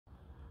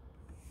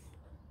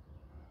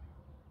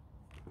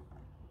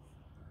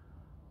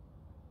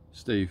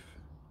Steve,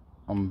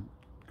 I'm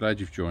glad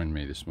you've joined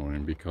me this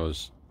morning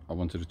because I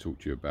wanted to talk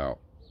to you about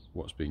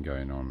what's been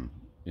going on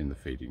in the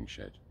feeding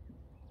shed.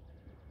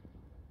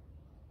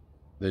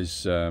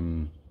 There's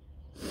been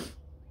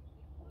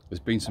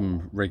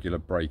some regular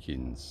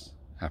break-ins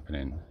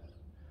happening,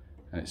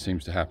 and it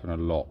seems to happen a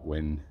lot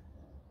when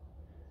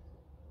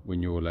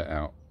you're let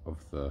out of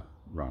the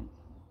run.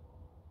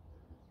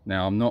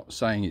 Now, I'm not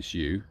saying it's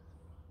you.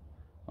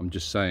 I'm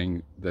just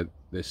saying that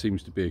there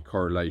seems to be a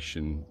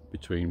correlation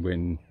between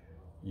when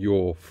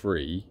you're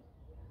free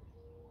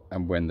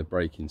and when the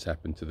break-ins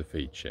happen to the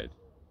feed shed.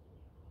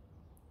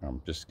 I'm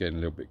just getting a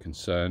little bit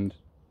concerned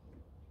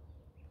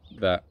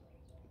that,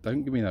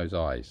 don't give me those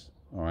eyes,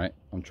 all right?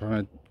 We're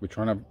trying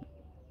to,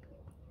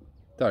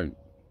 don't.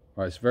 All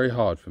right, it's very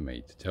hard for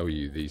me to tell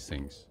you these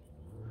things,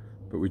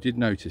 but we did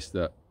notice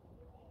that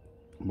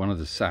one of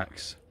the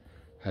sacks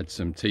had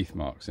some teeth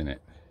marks in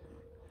it,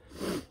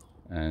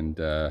 and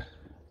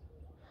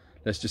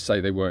let's just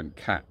say they weren't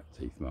cat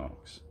teeth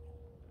marks.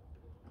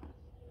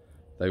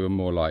 They were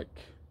more like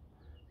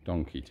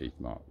donkey teeth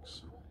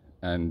marks.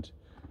 And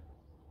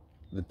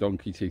the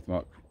donkey teeth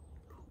mark,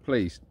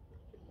 please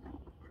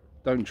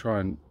don't try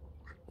and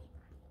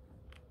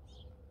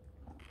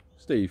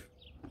Steve,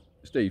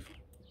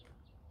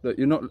 look,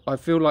 you're not, I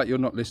feel like you're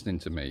not listening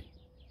to me.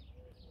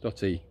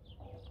 Dottie,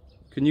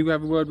 can you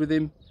have a word with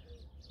him?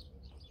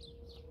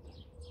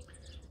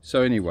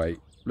 So anyway,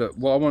 look,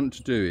 what I want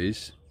to do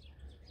is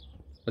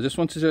I just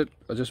wanted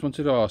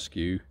to ask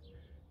you,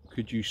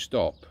 could you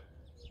stop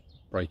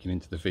breaking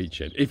into the feed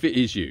shed? If it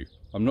is you,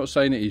 I'm not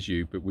saying it is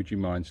you, but would you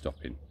mind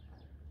stopping?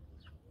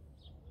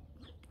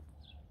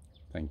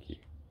 Thank you.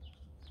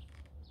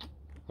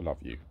 I love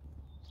you.